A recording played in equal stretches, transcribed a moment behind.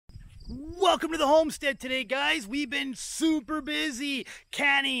Welcome to the homestead today, guys. We've been super busy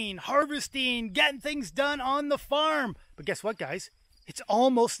canning, harvesting, getting things done on the farm. But guess what, guys? It's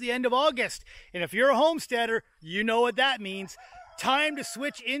almost the end of August. And if you're a homesteader, you know what that means. Time to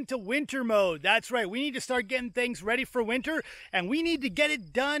switch into winter mode. That's right. We need to start getting things ready for winter, and we need to get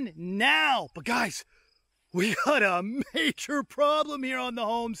it done now. But guys, we got a major problem here on the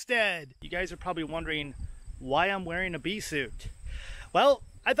homestead. You guys are probably wondering why I'm wearing a bee suit. Well,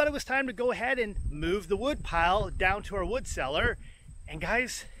 I thought it was time to go ahead and move the wood pile down to our wood cellar. And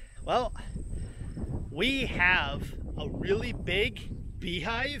guys, well, we have a really big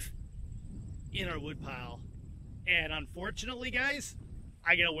beehive in our wood pile. And unfortunately, guys,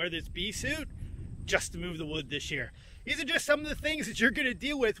 I gotta wear this bee suit just to move the wood this year. These are just some of the things that you're gonna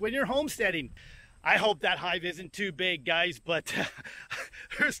deal with when you're homesteading. I hope that hive isn't too big, guys, but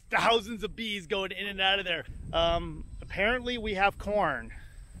there's thousands of bees going in and out of there. Apparently we have corn.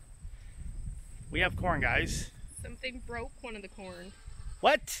 We have corn, guys. Something broke one of the corn.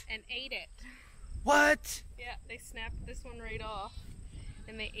 What? And ate it. What? Yeah, they snapped this one right off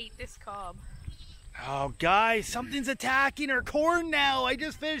and they ate this cob. Oh, guys, something's attacking our corn now. I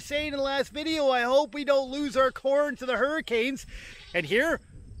just finished saying in the last video, I hope we don't lose our corn to the hurricanes. And here,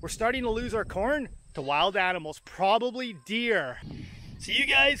 we're starting to lose our corn to wild animals, probably deer. So you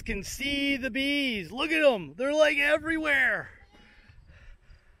guys can see the bees. Look at them. They're like everywhere.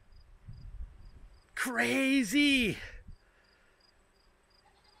 Crazy.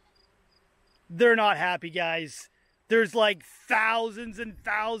 They're not happy, guys. There's like thousands and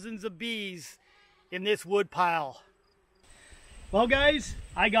thousands of bees in this wood pile. Well, guys,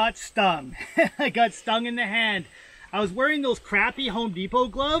 I got stung. I got stung in the hand. I was wearing those crappy Home Depot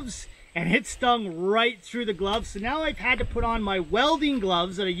gloves and it stung right through the gloves. So now I've had to put on my welding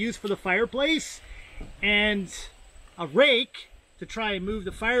gloves that I use for the fireplace and a rake to try and move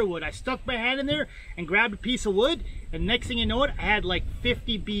the firewood. I stuck my hand in there and grabbed a piece of wood, and next thing you know it, I had like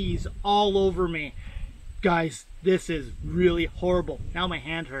 50 bees all over me. Guys, this is really horrible. Now my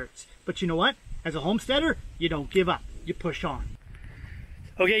hand hurts. But you know what? As a homesteader, you don't give up. You push on.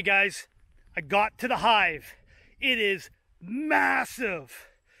 Okay, guys, I got to the hive. It is massive.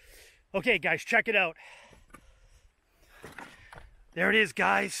 Okay, guys, check it out. There it is,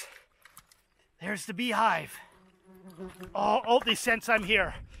 guys. There's the beehive. Oh, they sense I'm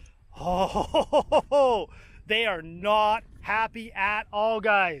here. Oh, they are not happy at all,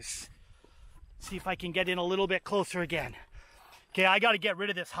 guys. See if I can get in a little bit closer again. Okay, I got to get rid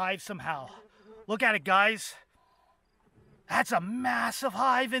of this hive somehow. Look at it, guys. That's a massive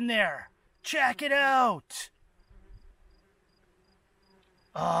hive in there. Check it out.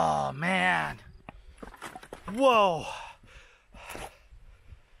 Oh, man. Whoa.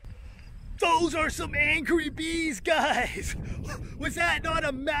 Those are some angry bees, guys. Was that not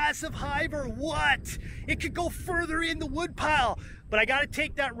a massive hive or what? It could go further in the wood pile. But I gotta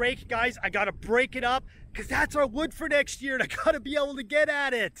take that rake, guys. I gotta break it up because that's our wood for next year and I gotta be able to get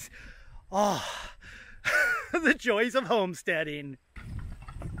at it. Oh, the joys of homesteading.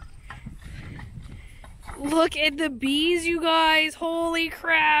 Look at the bees, you guys. Holy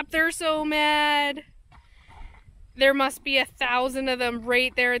crap, they're so mad. There must be 1,000 of them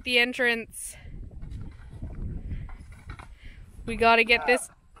right there at the entrance. We gotta get this.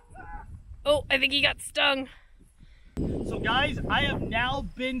 Oh, I think he got stung. So guys, I have now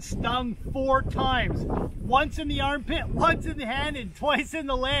been stung 4 times. Once in the armpit, once in the hand, and twice in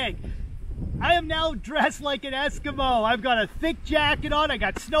the leg. I am now dressed like an Eskimo. I've got a thick jacket on, I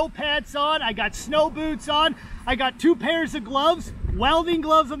got snow pants on, I got snow boots on, I got 2 pairs of gloves, welding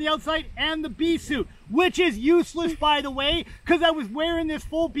gloves on the outside, and the bee suit, which is useless, by the way, because I was wearing this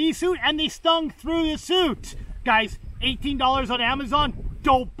full bee suit and they stung through the suit. Guys, $18 on Amazon,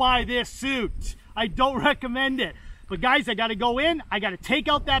 don't buy this suit. I don't recommend it. But guys, I gotta go in, I gotta take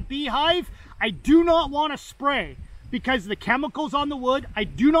out that beehive. I do not want to spray because the chemicals on the wood. I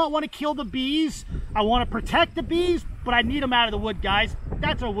do not want to kill the bees. I want to protect the bees, but I need them out of the wood, guys.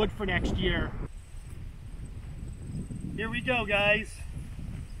 That's our wood for next year. Here we go, guys.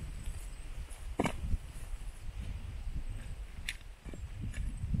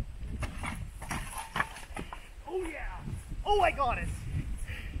 Oh yeah! Oh, I got it!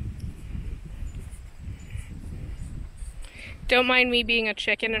 Don't mind me being a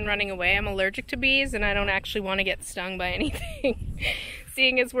chicken and running away. I'm allergic to bees and I don't actually want to get stung by anything.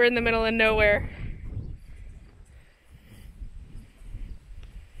 Seeing as we're in the middle of nowhere.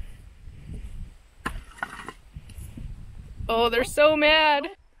 Oh, they're so mad.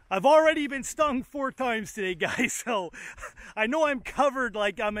 I've already been stung 4 times today, guys, so I know I'm covered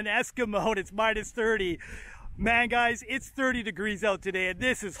like I'm an Eskimo and it's -30. Man, guys, it's 30 degrees out today, and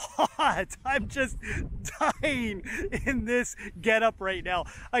this is hot. I'm just dying in this getup right now.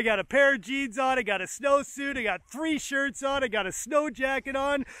 I got a pair of jeans on, I got a snowsuit, I got 3 shirts on, I got a snow jacket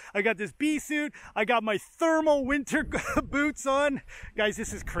on, I got this bee suit, I got my thermal winter boots on. Guys,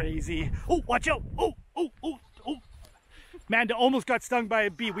 this is crazy. Oh, watch out. Oh. Amanda almost got stung by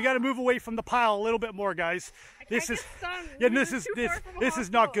a bee. We got to move away from the pile a little bit more, guys. This is not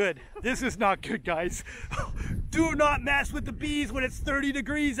good. This is not good, guys. Do not mess with the bees when it's 30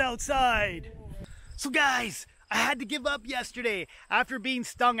 degrees outside. So guys, I had to give up yesterday. After being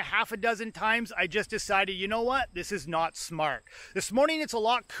stung a half a dozen times, I just decided, you know what? This is not smart. This morning it's a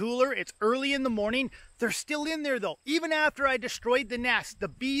lot cooler. It's early in the morning. They're still in there though. Even after I destroyed the nest, the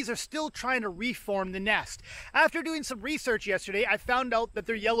bees are still trying to reform the nest. After doing some research yesterday, I found out that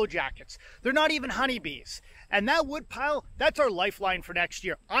they're yellow jackets. They're not even honeybees. And that wood pile, that's our lifeline for next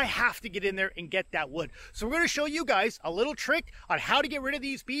year. I have to get in there and get that wood. So we're going to show you guys a little trick on how to get rid of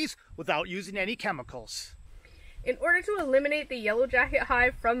these bees without using any chemicals. In order to eliminate the yellow jacket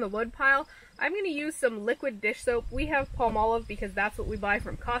hive from the wood pile, I'm going to use some liquid dish soap. We have Palmolive because that's what we buy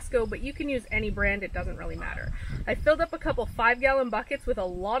from Costco, but you can use any brand, it doesn't really matter. I filled up a couple 5-gallon buckets with a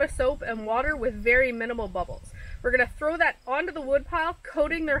lot of soap and water with very minimal bubbles. We're going to throw that onto the wood pile,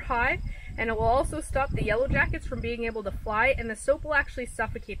 coating their hive, and it will also stop the yellow jackets from being able to fly, and the soap will actually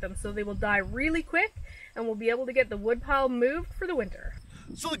suffocate them, so they will die really quick, and we'll be able to get the wood pile moved for the winter.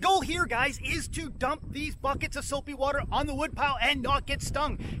 So the goal here, guys, is to dump these buckets of soapy water on the wood pile and not get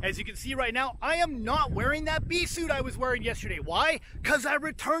stung. As you can see right now, I am not wearing that bee suit I was wearing yesterday. Why? Because I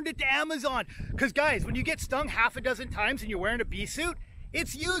returned it to Amazon. Because guys, when you get stung half a dozen times and you're wearing a bee suit,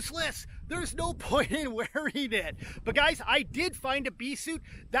 it's useless. There's no point in wearing it. But guys, I did find a bee suit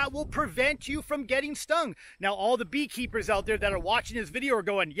that will prevent you from getting stung. Now, all the beekeepers out there that are watching this video are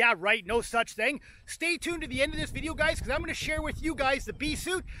going, yeah, right, no such thing. Stay tuned to the end of this video, guys, because I'm going to share with you guys the bee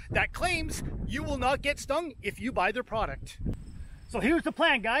suit that claims you will not get stung if you buy their product. So here's the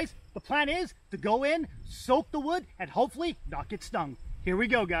plan, guys. The plan is to go in, soak the wood, and hopefully not get stung. Here we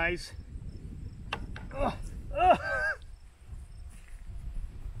go, guys.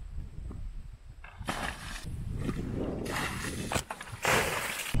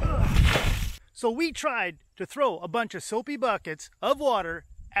 So we tried to throw a bunch of soapy buckets of water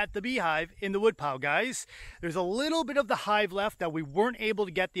at the beehive in the wood pile, guys. There's a little bit of the hive left that we weren't able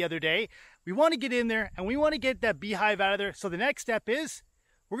to get the other day. We want to get in there and we want to get that beehive out of there. So the next step is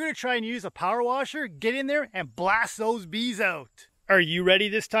we're going to try and use a power washer, get in there and blast those bees out. Are you ready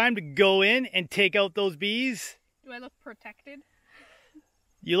this time to go in and take out those bees? Do I look protected?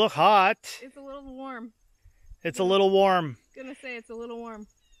 You look hot. It's a little warm. It's a little warm. I'm gonna say it's a little warm.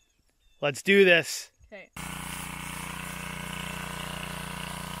 Let's do this. Okay.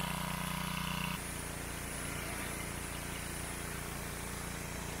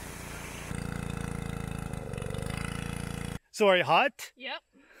 So are you hot? Yep.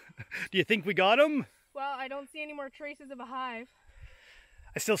 Do you think we got them? Well, I don't see any more traces of a hive.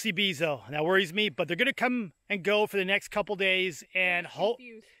 I still see bees though. That worries me, but they're gonna come and go for the next couple days, and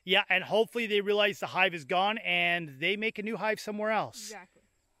hopefully they realize the hive is gone and they make a new hive somewhere else. Exactly.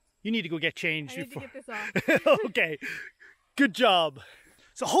 You need to go get changed. I need to get this off. Okay, good job.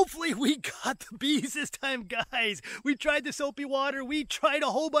 So hopefully we got the bees this time, guys. We tried the soapy water. We tried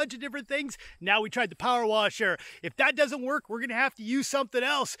a whole bunch of different things. Now we tried the power washer. If that doesn't work, we're gonna have to use something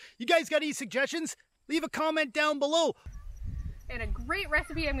else. You guys got any suggestions? Leave a comment down below. And a great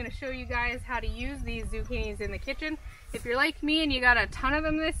recipe, I'm going to show you guys how to use these zucchinis in the kitchen. If you're like me and you got a ton of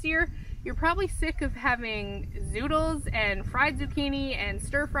them this year, you're probably sick of having zoodles and fried zucchini and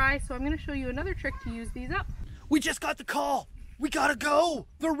stir fry, so I'm going to show you another trick to use these up. We just got the call. We gotta go.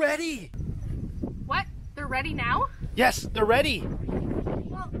 They're ready. What? They're ready now? Yes, they're ready.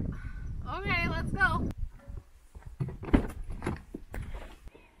 Well, okay, let's go.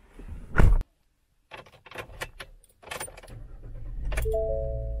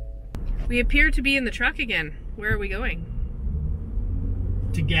 We appear to be in the truck again. Where are we going?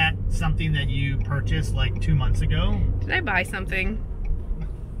 To get something that you purchased like 2 months ago. Did I buy something?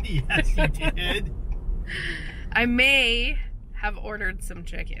 Yes, you did. I may have ordered some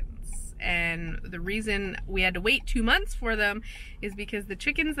chickens. And the reason we had to wait 2 months for them is because the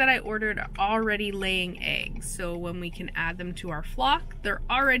chickens that I ordered are already laying eggs. So when we can add them to our flock, they're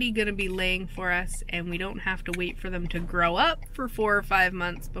already going to be laying for us, and we don't have to wait for them to grow up for 4 or 5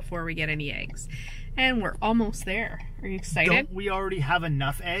 months before we get any eggs. And we're almost there. Are you excited? Don't we already have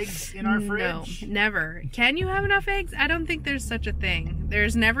enough eggs in our fridge? No, never. Can you have enough eggs? I don't think there's such a thing.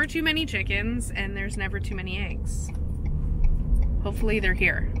 There's never too many chickens, and there's never too many eggs. Hopefully they're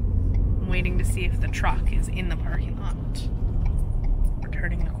here. I'm waiting to see if the truck is in the parking lot. We're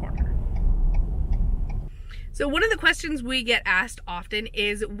turning the corner. So one of the questions we get asked often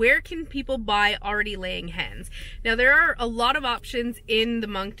is, where can people buy already laying hens? Now there are a lot of options in the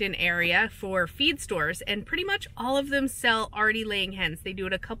Moncton area for feed stores, and pretty much all of them sell already laying hens. They do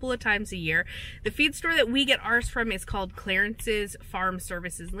it a couple of times a year. The feed store that we get ours from is called Clarence's Farm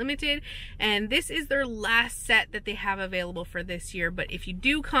Services Limited, and this is their last set that they have available for this year. But if you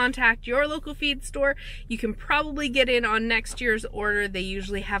do contact your local feed store, you can probably get in on next year's order. They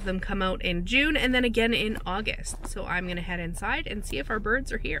usually have them come out in June and then again in August. So I'm gonna head inside and see if our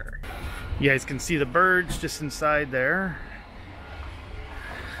birds are here. You guys can see the birds just inside there.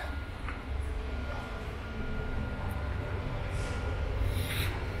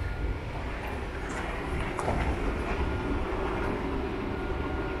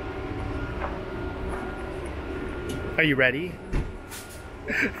 Are you ready?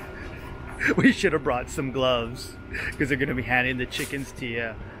 We should have brought some gloves because they're going to be handing the chickens to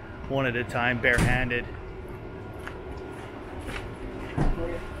you one at a time, barehanded.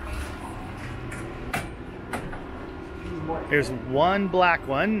 There's one black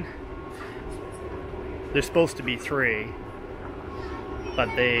one. There's supposed to be 3, but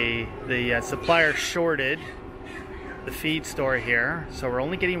the supplier shorted the feed store here, so we're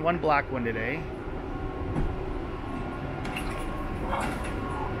only getting one black one today.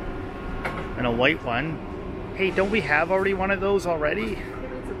 And a white one. Hey, don't we have already one of those already?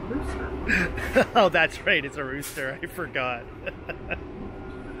 It's a rooster. Oh, that's right, it's a rooster. I forgot.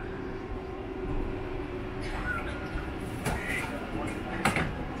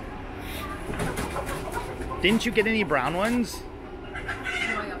 Didn't you get any brown ones? No,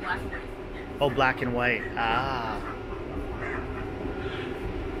 I got black and white. Oh, black and white. Ah.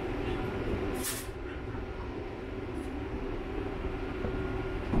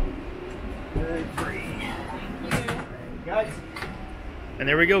 Guys. And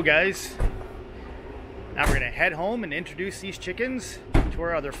there we go, guys. Now we're gonna head home and introduce these chickens to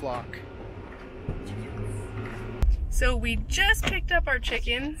our other flock. So we just picked up our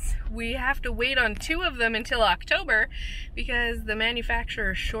chickens. We have to wait on 2 of them until October because the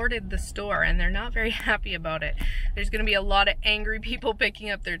manufacturer shorted the store and they're not very happy about it. There's gonna be a lot of angry people picking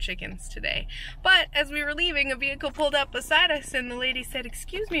up their chickens today. But as we were leaving, a vehicle pulled up beside us and the lady said,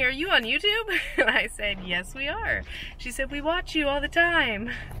 "Excuse me, are you on YouTube?" And I said, "Yes, we are." She said, "We watch you all the time."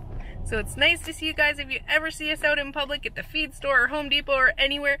 So it's nice to see you guys. If you ever see us out in public at the feed store or Home Depot or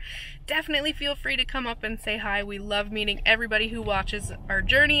anywhere, definitely feel free to come up and say hi. We love meeting everybody who watches our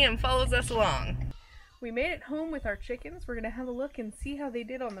journey and follows us along. We made it home with our chickens. We're gonna have a look and see how they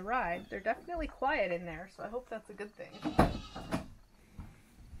did on the ride. They're definitely quiet in there, so I hope that's a good thing.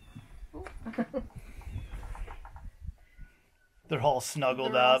 They're all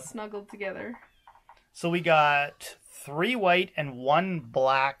snuggled They're all up. snuggled together. So we got 3 white and 1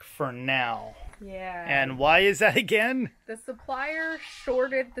 black for now. Yeah. And why is that again? The supplier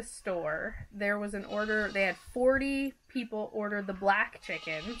shorted the store. There was an order, they had 40 people order the black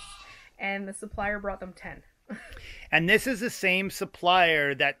chickens, and the supplier brought them 10. And this is the same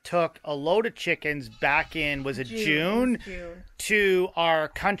supplier that took a load of chickens back in, was it June? June. To our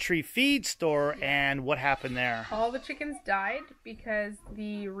country feed store, and what happened there? All the chickens died because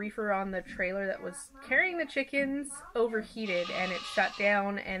the reefer on the trailer that was carrying the chickens overheated and it shut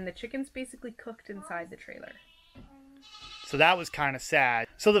down, and the chickens basically cooked inside the trailer. So that was kind of sad.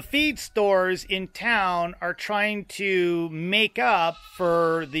 So the feed stores in town are trying to make up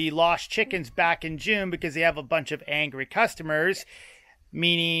for the lost chickens back in June because they have a bunch of angry customers.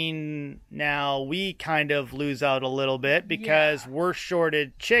 Meaning now we kind of lose out a little bit because we're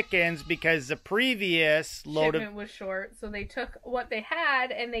shorted chickens because the previous load shipment was short. So they took what they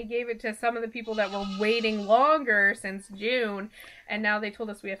had and they gave it to some of the people that were waiting longer since June. And now they told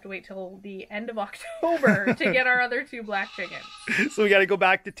us we have to wait till the end of October to get our other 2 black chickens. So we got to go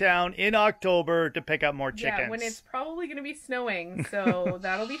back to town in October to pick up more chickens. Yeah, when it's probably going to be snowing. So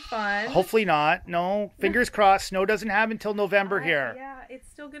that'll be fun. Hopefully not. No, fingers crossed. Snow doesn't have until November here. Yeah, it's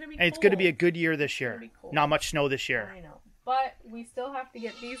still going to be And it's going to be a good year this year. Not much snow this year. I know. But we still have to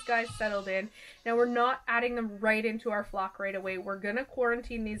get these guys settled in. Now, we're not adding them right into our flock right away. We're going to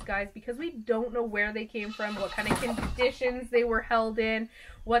quarantine these guys because we don't know where they came from, what kind of conditions they were held in,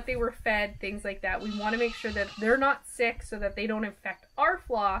 what they were fed, things like that. We want to make sure that they're not sick so that they don't infect our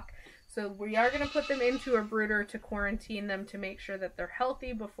flock. So we are going to put them into a brooder to quarantine them to make sure that they're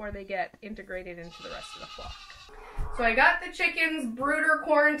healthy before they get integrated into the rest of the flock. So I got the chickens brooder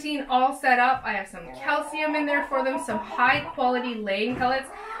quarantine all set up. I have some calcium in there for them, some high quality laying pellets.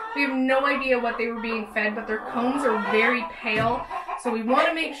 We have no idea what they were being fed, but their combs are very pale. So we want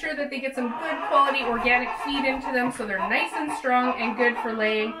to make sure that they get some good quality organic feed into them so they're nice and strong and good for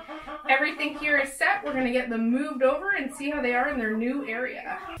laying. Everything here is set. We're going to get them moved over and see how they are in their new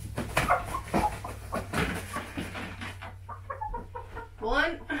area.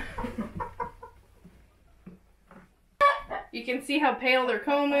 One. You can see how pale their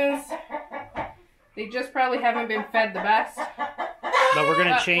comb is. They just probably haven't been fed the best. But we're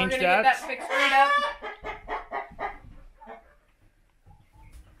going to change that. Get that fixed right up.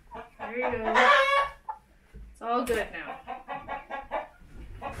 There you go. It's all good now.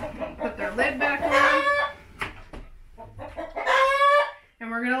 Put their lid back on.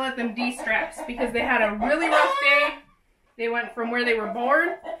 And we're going to let them de-stress because they had a really rough day. They went from where they were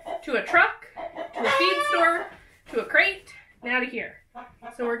born to a truck, to a feed store, to a crate, now to here.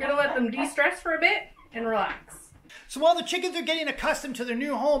 So we're going to let them de-stress for a bit and relax. So while the chickens are getting accustomed to their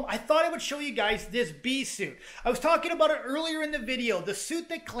new home, I thought I would show you guys this bee suit. I was talking about it earlier in the video, the suit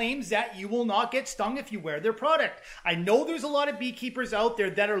that claims that you will not get stung if you wear their product. I know there's a lot of beekeepers out there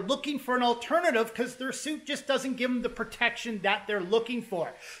that are looking for an alternative because their suit just doesn't give them the protection that they're looking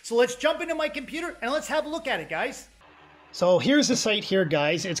for. So let's jump into my computer and let's have a look at it, guys. So here's the site here,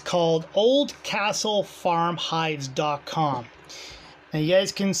 guys. It's called oldcastlefarmhives.com. Now you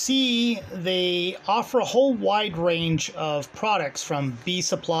guys can see they offer a whole wide range of products from bee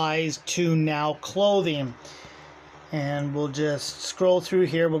supplies to now clothing. And we'll just scroll through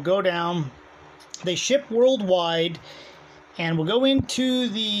here. We'll go down. They ship worldwide. And we'll go into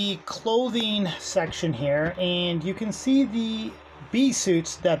the clothing section here. And you can see the bee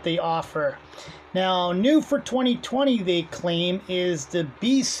suits that they offer. Now, new for 2020, they claim, is the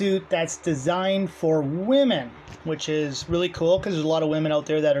bee suit that's designed for women, which is really cool because there's a lot of women out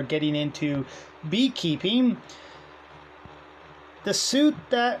there that are getting into beekeeping. The suit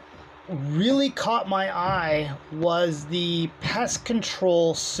that really caught my eye was the pest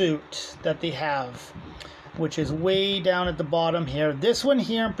control suit that they have, which is way down at the bottom here. This one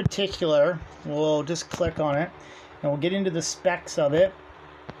here in particular, we'll just click on it and we'll get into the specs of it.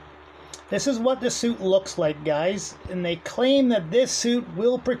 This is what the suit looks like, guys, and they claim that this suit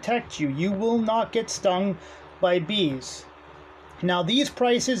will protect you. You will not get stung by bees. Now, these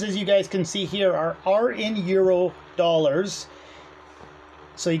prices, as you guys can see here, are in euro dollars.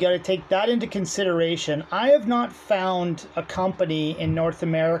 So you got to take that into consideration. I have not found a company in North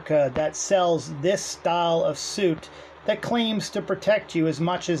America that sells this style of suit that claims to protect you as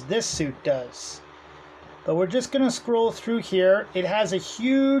much as this suit does. But we're just going to scroll through here. It has a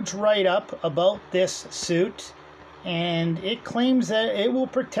huge write-up about this suit, and it claims that it will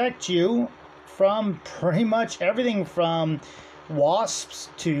protect you from pretty much everything from wasps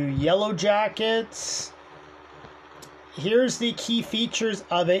to yellow jackets. Here's the key features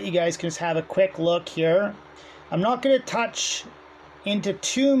of it. You guys can just have a quick look here. I'm not going to touch into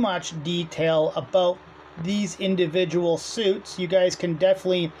too much detail about these individual suits. You guys can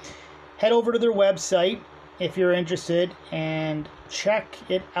definitely head over to their website if you're interested and check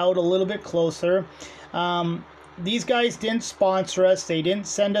it out a little bit closer. These guys didn't sponsor us. They didn't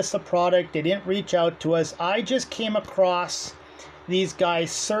send us a product. They didn't reach out to us. I just came across these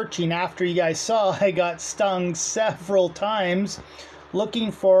guys searching after you guys saw I got stung several times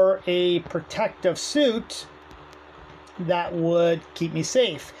looking for a protective suit that would keep me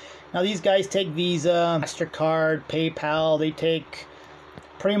safe. Now these guys take Visa, MasterCard, PayPal. They take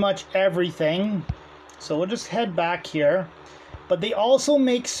pretty much everything. So we'll just head back here. But they also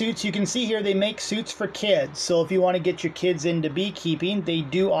make suits. You can see here they make suits for kids. So if you want to get your kids into beekeeping, they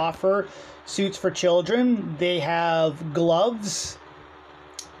do offer suits for children. They have gloves.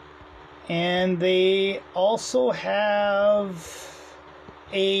 And they also have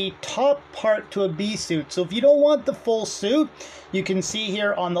a top part to a bee suit. So if you don't want the full suit, you can see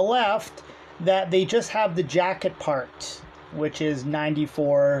here on the left that they just have the jacket part, which is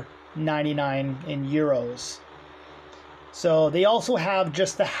 $94.99 in euros. So they also have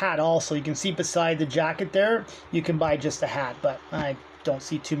just the hat also. You can see beside the jacket there, you can buy just a hat, but I don't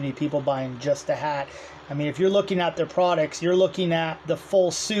see too many people buying just a hat. I mean, if you're looking at their products, you're looking at the full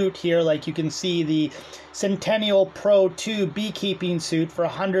suit here. Like you can see the Centennial Pro 2 beekeeping suit for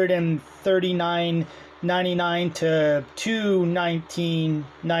 $139.99 to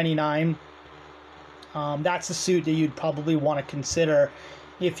 $219.99. That's a suit that you'd probably want to consider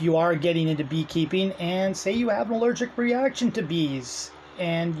if you are getting into beekeeping and say you have an allergic reaction to bees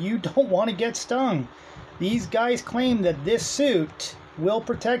and you don't want to get stung. These guys claim that this suit will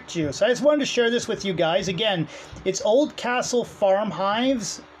protect you. So I just wanted to share this with you guys. Again, it's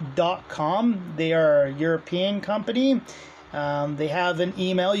oldcastlefarmhives.com. They are a European company. They have an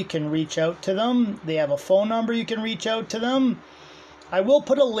email. You can reach out to them. They have a phone number. You can reach out to them. I will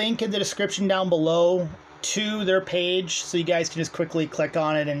put a link in the description down below to their page so you guys can just quickly click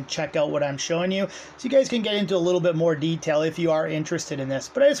on it and check out what I'm showing you, so you guys can get into a little bit more detail if you are interested in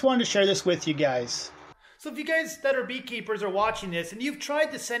this. But I just wanted to share this with you guys. So if you guys that are beekeepers are watching this and you've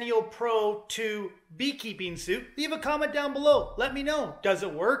tried the Senio Pro 2 beekeeping suit, leave a comment down below. Let me know. Does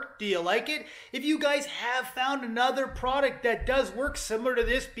it work? Do you like it? If you guys have found another product that does work similar to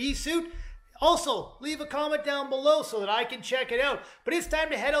this bee suit, also leave a comment down below so that I can check it out. But it's time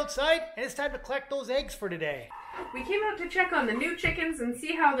to head outside and it's time to collect those eggs for today. We came out to check on the new chickens and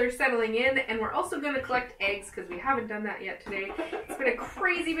see how they're settling in, and we're also going to collect eggs because we haven't done that yet today. It's been a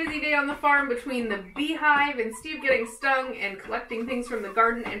crazy busy day on the farm between the beehive and Steve getting stung and collecting things from the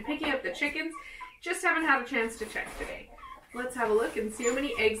garden and picking up the chickens. Just haven't had a chance to check today. Let's have a look and see how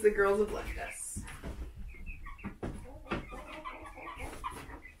many eggs the girls have left us.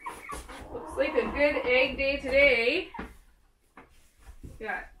 Looks like a good egg day today.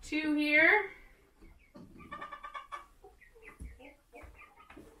 Got 2 here.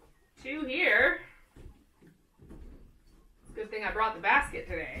 2 here. Good thing I brought the basket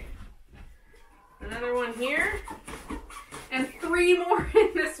today. Another one here. And 3 more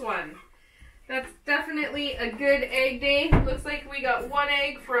in this one. That's definitely a good egg day. Looks like we got 1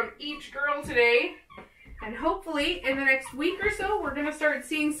 egg from each girl today. And hopefully in the next week or so, we're going to start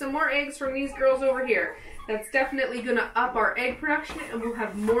seeing some more eggs from these girls over here. That's definitely going to up our egg production, and we'll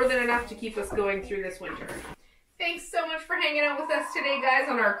have more than enough to keep us going through this winter. Thanks so much for hanging out with us today, guys,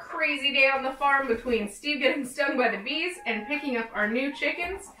 on our crazy day on the farm between Steve getting stung by the bees and picking up our new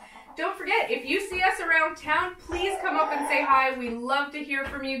chickens. Don't forget, if you see us around town, please come up and say hi. We love to hear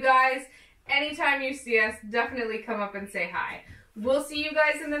from you guys. Anytime you see us, definitely come up and say hi. We'll see you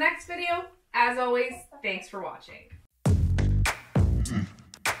guys in the next video. As always, thanks for watching.